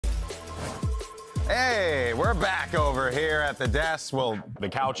Hey, we're back over here at the desk, well, the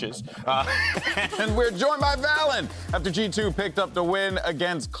couches, and we're joined by Valyn after G2 picked up the win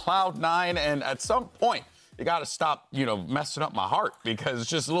against Cloud9, and at some point, you got to stop, messing up my heart because it's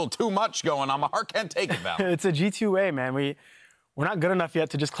just a little too much going on. My heart can't take it, Valyn. It's a G2A, man. We're not good enough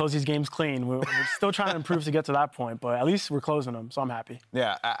yet to just close these games clean. We're still trying to improve to get to that point, but at least we're closing them, so I'm happy.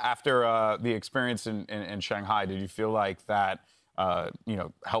 Yeah, after the experience in Shanghai, did you feel like that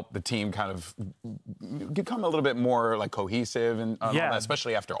help the team kind of become a little bit more like cohesive and all that,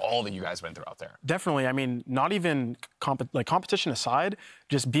 especially after all that you guys went through out there? Definitely. I mean, not even competition aside,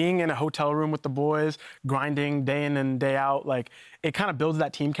 just being in a hotel room with the boys, grinding day in and day out, like it kind of builds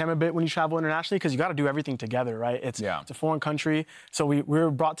that team chem a bit when you travel internationally because you got to do everything together, right? It's a foreign country, so we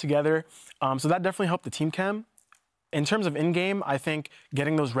were brought together. So that definitely helped the team chem. In terms of in-game, I think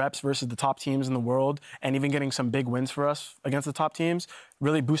getting those reps versus the top teams in the world and even getting some big wins for us against the top teams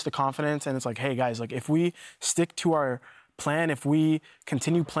really boosts the confidence. And it's like, hey, guys, like if we stick to our plan, if we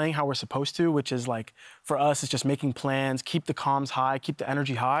continue playing how we're supposed to, which is like, for us, it's just making plans, keep the comms high, keep the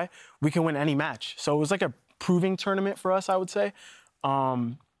energy high, we can win any match. So it was like a proving tournament for us, I would say.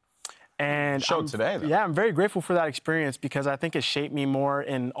 And showed today, though. Yeah, I'm very grateful for that experience because I think it shaped me more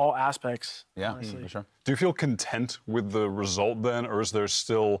in all aspects. Yeah, for sure. Do you feel content with the result then, or is there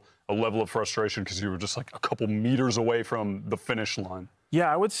still a level of frustration because you were just like a couple meters away from the finish line?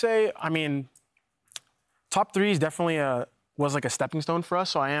 Yeah, I would say, I mean, top three is definitely was like a stepping stone for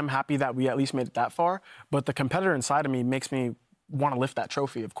us, so I am happy that we at least made it that far. But the competitor inside of me makes me want to lift that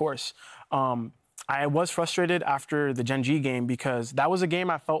trophy, of course. I was frustrated after the Gen.G game because that was a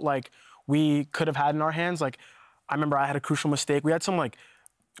game I felt like we could have had in our hands. Like, I remember I had a crucial mistake. We had some like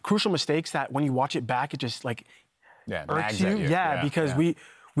crucial mistakes that when you watch it back, it just like irks you. Yeah, because we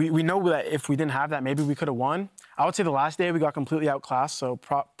know that if we didn't have that, maybe we could have won. I would say the last day we got completely outclassed, so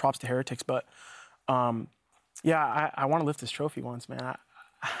props to Heretics. But yeah, I want to lift this trophy once, man.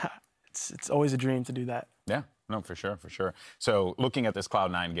 It's always a dream to do that. Yeah. No, for sure, for sure. So looking at this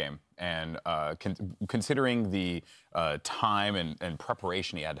Cloud9 game and considering the time and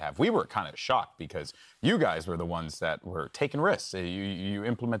preparation he had to have, we were kind of shocked because you guys were the ones that were taking risks. You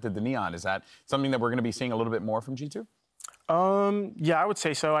implemented the Neon. Is that something that we're going to be seeing a little bit more from G2? Yeah, I would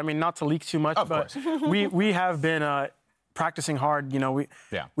say so. I mean, not to leak too much, but we have been practicing hard.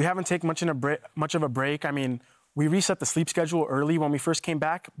 We haven't taken much of a break. I mean, we reset the sleep schedule early when we first came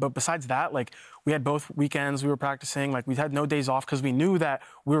back, but besides that, like, we had both weekends we were practicing. Like, we had no days off because we knew that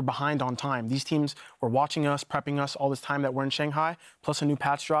we were behind on time. These teams were watching us, prepping us all this time that we're in Shanghai, plus a new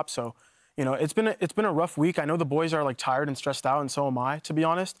patch drop. So, it's been a rough week. I know the boys are like tired and stressed out, and so am I, to be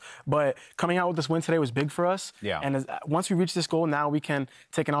honest. But coming out with this win today was big for us. Yeah. And once we reach this goal, now we can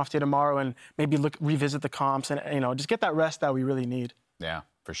take an off day tomorrow and maybe revisit the comps and just get that rest that we really need. Yeah.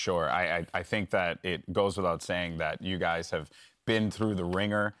 For sure. I think that it goes without saying that you guys have been through the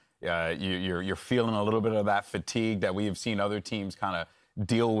ringer. You're feeling a little bit of that fatigue that we have seen other teams kind of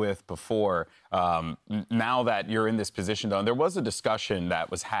deal with before. Now that you're in this position, though, there was a discussion that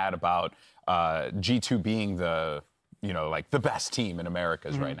was had about G2 being the best team in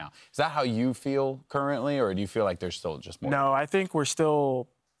Americas right now. Is that how you feel currently, or do you feel like there's still just more? No, I think we're still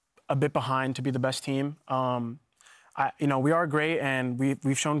a bit behind to be the best team. We are great and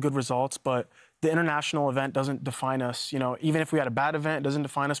we've shown good results, but the international event doesn't define us. Even if we had a bad event, it doesn't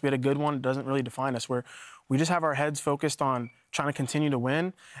define us. We had a good one, it doesn't really define us. We just have our heads focused on trying to continue to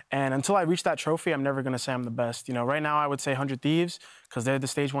win. And until I reach that trophy, I'm never going to say I'm the best. Right now I would say 100 Thieves because they're the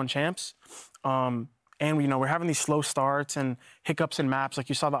stage 1 champs. And we're having these slow starts and hiccups in maps. Like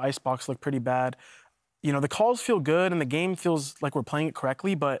you saw the icebox look pretty bad. The calls feel good and the game feels like we're playing it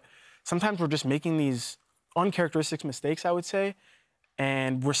correctly, but sometimes we're just making these uncharacteristic mistakes, I would say,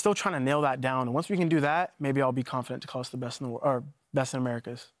 and we're still trying to nail that down. And once we can do that, maybe I'll be confident to call us the best in the world, or best in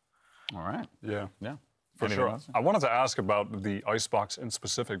Americas. All right. Yeah. For sure. I wanted to ask about the icebox in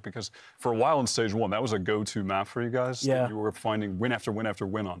specific because for a while in stage 1, that was a go-to map for you guys. Yeah. That you were finding win after win after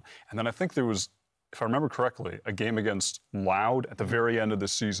win on. And then I think there was, if I remember correctly, a game against Loud at the very end of the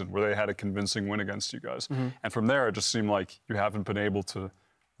season where they had a convincing win against you guys. And from there, it just seemed like you haven't been able to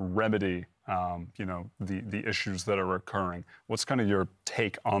remedy the issues that are occurring. What's kind of your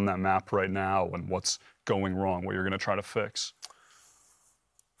take on that map right now and what's going wrong, what you're going to try to fix?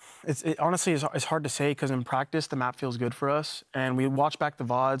 It honestly is hard to say because in practice, the map feels good for us. And we watch back the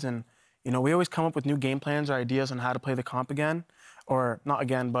VODs and, we always come up with new game plans or ideas on how to play the comp again. Or not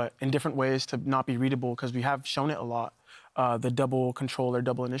again, but in different ways to not be readable because we have shown it a lot, the double controller,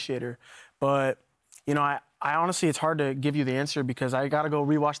 double initiator. But, I honestly, it's hard to give you the answer because I got to go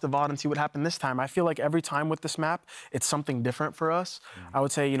rewatch the VOD and see what happened this time. I feel like every time with this map, it's something different for us. I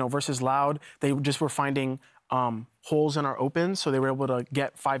would say, versus Loud, they just were finding holes in our opens, so they were able to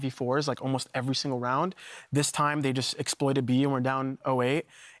get 5v4s like almost every single round. This time, they just exploited B and we're down 0-8.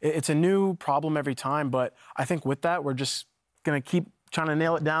 It's a new problem every time, but I think with that, we're just going to keep trying to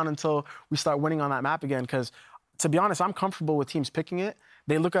nail it down until we start winning on that map again, because to be honest, I'm comfortable with teams picking it.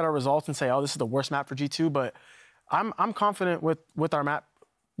 They look at our results and say, oh, this is the worst map for G2, but I'm confident with our map,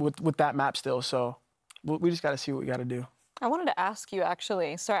 with that map still. So we just got to see what we got to do. I wanted to ask you,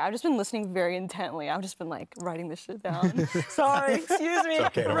 actually. Sorry, I've just been listening very intently. I've just been, like, writing this shit down. Sorry, excuse me. It's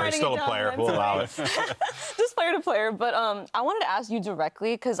okay, we're still a player. We'll allow it. Just player to player. But I wanted to ask you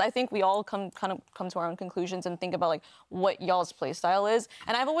directly, because I think we all kind of come to our own conclusions and think about, like, what y'all's play style is.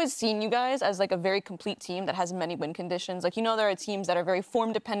 And I've always seen you guys as, like, a very complete team that has many win conditions. Like, there are teams that are very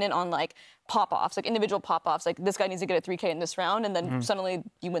form dependent on, like, pop-offs, like individual pop-offs, like this guy needs to get a 3K in this round, and then suddenly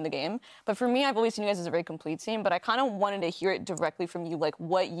you win the game. But for me, I've always seen you guys as a very complete team, but I kind of wanted to hear it directly from you, like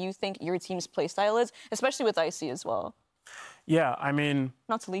what you think your team's play style is, especially with IC as well. Yeah, I mean...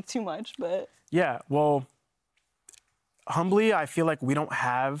 Not to leak too much, but... Yeah, well, humbly, I feel like we don't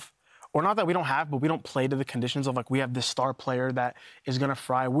have, or not that we don't have, but we don't play to the conditions of like we have this star player that is going to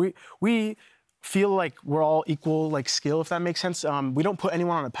fry. We feel like we're all equal, like, skill, if that makes sense. We don't put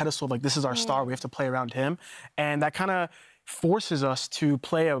anyone on a pedestal like this is our star. We have to play around him. And that kind of forces us to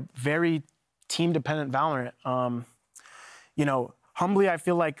play a very team-dependent Valorant. Humbly, I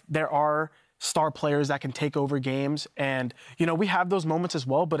feel like there are star players that can take over games. And, we have those moments as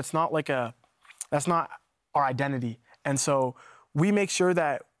well, but it's not like that's not our identity. And so we make sure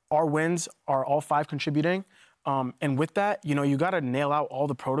that our wins are all 5 contributing. And with that, you got to nail out all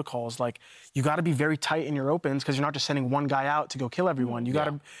the protocols. Like, you got to be very tight in your opens because you're not just sending one guy out to go kill everyone. You got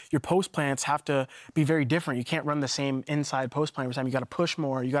to, your post plants have to be very different. You can't run the same inside post plant every time. You got to push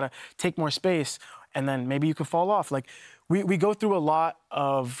more. You got to take more space, and then maybe you could fall off. Like, we go through a lot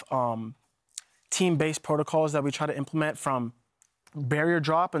of team-based protocols that we try to implement from barrier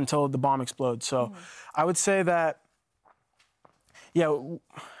drop until the bomb explodes. So I would say that, yeah.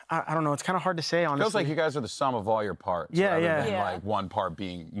 I don't know. It's kind of hard to say, honestly. Feels like you guys are the sum of all your parts. Yeah, rather than like one part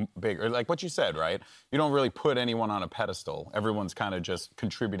being bigger. Like what you said, right? You don't really put anyone on a pedestal. Everyone's kind of just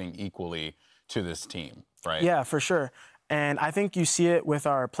contributing equally to this team, right? Yeah, for sure. And I think you see it with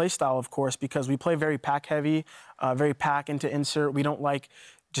our play style, of course, because we play very pack heavy, very pack into insert. We don't like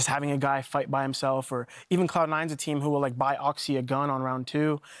just having a guy fight by himself, or even Cloud9's a team who will like buy Oxy a gun on round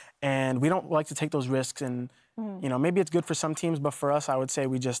 2, and we don't like to take those risks. And maybe it's good for some teams, but for us, I would say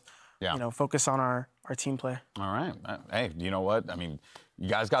we just, focus on our team play. All right. Hey, you know what? I mean, you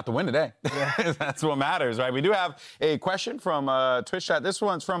guys got the win today. Yeah. That's what matters, right? We do have a question from Twitch chat. This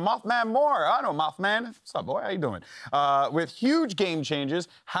one's from Mothman Moore. I know Mothman. What's up, boy? How you doing? With huge game changes,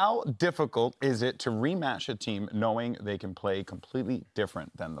 how difficult is it to rematch a team knowing they can play completely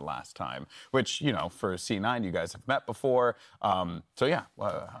different than the last time? Which, for C9, you guys have met before. So, yeah,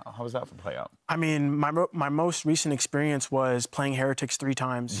 how was that for play out? I mean, my most recent experience was playing Heretics 3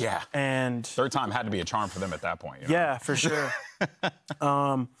 times. Yeah. And 3rd time had to be a charm for them at that point. Yeah, for sure.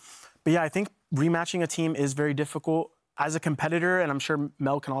 But yeah, I think rematching a team is very difficult. As a competitor, and I'm sure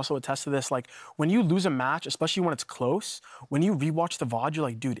Mel can also attest to this, like when you lose a match, especially when it's close, when you rewatch the VOD, you're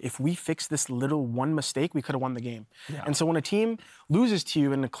like, dude, if we fix this little one mistake, we could have won the game. Yeah. And so when a team loses to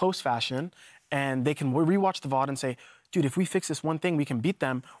you in a close fashion, and they can rewatch the VOD and say, dude, if we fix this one thing, we can beat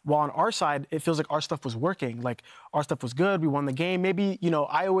them. While on our side, it feels like our stuff was working. Like, our stuff was good, we won the game. Maybe,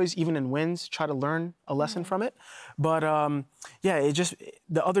 I always, even in wins, try to learn a lesson from it. But, yeah,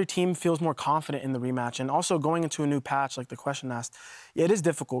 the other team feels more confident in the rematch. And also going into a new patch, like the question asked, it is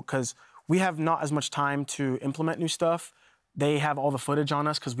difficult because we have not as much time to implement new stuff. They have all the footage on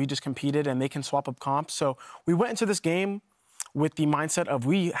us because we just competed, and they can swap up comps. So we went into this game with the mindset of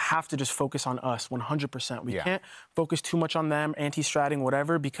we have to just focus on us 100%. We can't focus too much on them, anti-stratting,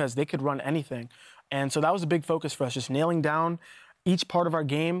 whatever, because they could run anything. And so that was a big focus for us, just nailing down each part of our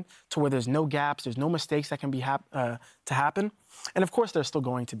game to where there's no gaps, there's no mistakes that can be to happen. And of course, there's still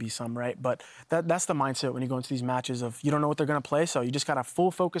going to be some, right? But that's the mindset when you go into these matches of you don't know what they're going to play, so you just got to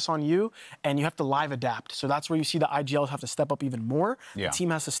full focus on you, and you have to live adapt. So that's where you see the IGLs have to step up even more. Yeah. The team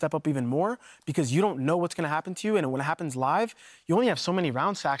has to step up even more because you don't know what's going to happen to you, and when it happens live, you only have so many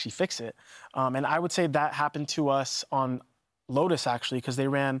rounds to actually fix it. And I would say that happened to us on Lotus, actually, because they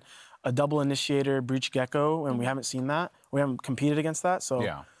ran a double initiator breach gecko, and we haven't seen that. We haven't competed against that, so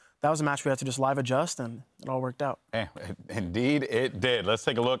that was a match we had to just live adjust, and it all worked out. Indeed, it did. Let's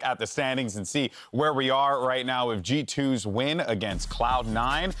take a look at the standings and see where we are right now with G2's win against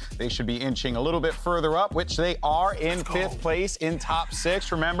Cloud9. They should be inching a little bit further up, which they are in 5th place in top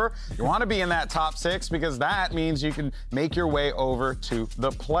 6. Remember, you want to be in that top 6 because that means you can make your way over to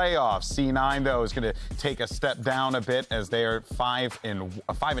the playoffs. C9, though, is going to take a step down a bit as they are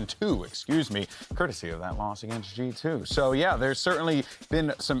 5-2, excuse me, courtesy of that loss against G2. So, yeah, there's certainly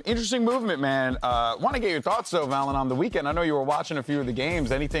been some interesting movement, man. Want to get your thoughts, though, Valyn, on the weekend. I know you were watching a few of the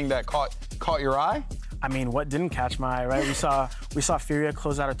games. Anything that caught your eye? I mean, what didn't catch my eye, right? We saw Furia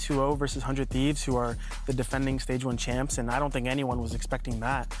close out a 2-0 versus 100 Thieves, who are the defending Stage 1 champs, and I don't think anyone was expecting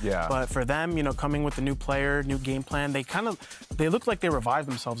that. Yeah. But for them, you know, coming with a new player, new game plan, they look like they revived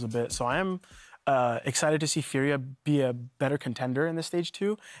themselves a bit. So I am excited to see Furia be a better contender in the Stage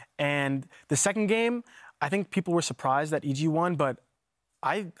 2. And the second game, I think people were surprised that EG won, but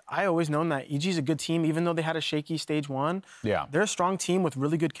I always known that EG's a good team, even though they had a shaky Stage 1. Yeah. They're a strong team with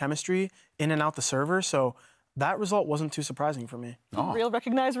really good chemistry in and out the server, so that result wasn't too surprising for me. Oh. Real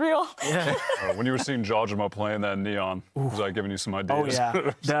recognize real. Yeah. When you were seeing Jojima playing that Neon, was I giving you some ideas?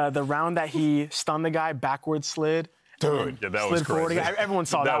 Oh, yeah. The round that he stunned the guy, backwards slid. Dude, yeah, that was crazy. Everyone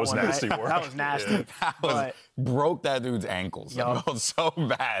saw that was one, nasty right? work. That was nasty. That broke that dude's ankles. That felt so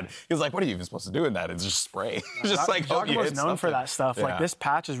bad. He was like, what are you even supposed to do in that? It's just spray. Just like, Jogima's known for that stuff. Yeah. Like, this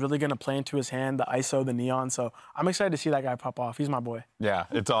patch is really going to play into his hand, the ISO, the Neon. So I'm excited to see that guy pop off. He's my boy. Yeah,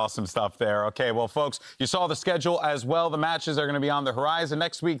 it's awesome stuff there. Okay, well, folks, you saw the schedule as well. The matches are going to be on the horizon.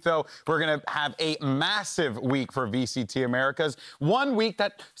 Next week, though, we're going to have a massive week for VCT Americas. One week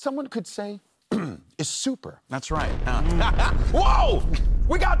that someone could say is super. That's right. Whoa!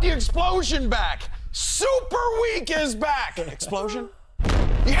 We got the explosion back. Super Week is back. Explosion?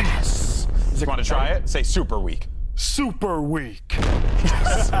 Yes. You want to try it? Say Super Week. Super Week.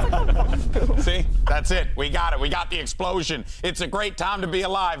 See, that's it. We got it. We got the explosion. It's a great time to be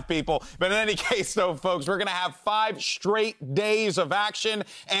alive, people. But in any case, though, folks, we're going to have 5 straight days of action,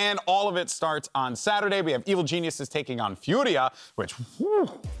 and all of it starts on Saturday. We have Evil Geniuses taking on Furia, which,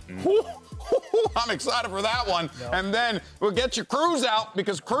 I'm excited for that one. Yep. And then we'll get your Cruz out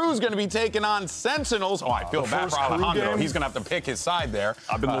because Cruz going to be taking on Sentinels. Oh, I feel bad for Alejandro. He's going to have to pick his side there.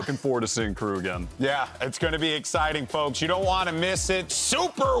 I've been looking forward to seeing Crew again. Yeah, it's going to be exciting, folks. You don't want to miss it.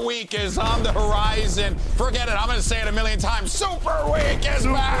 Super Week is on the horizon. Forget it. I'm going to say it a million times. Super Week is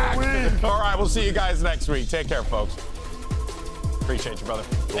back. All right, we'll see you guys next week. Take care, folks. Appreciate you, brother.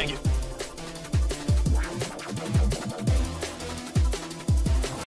 Thank you.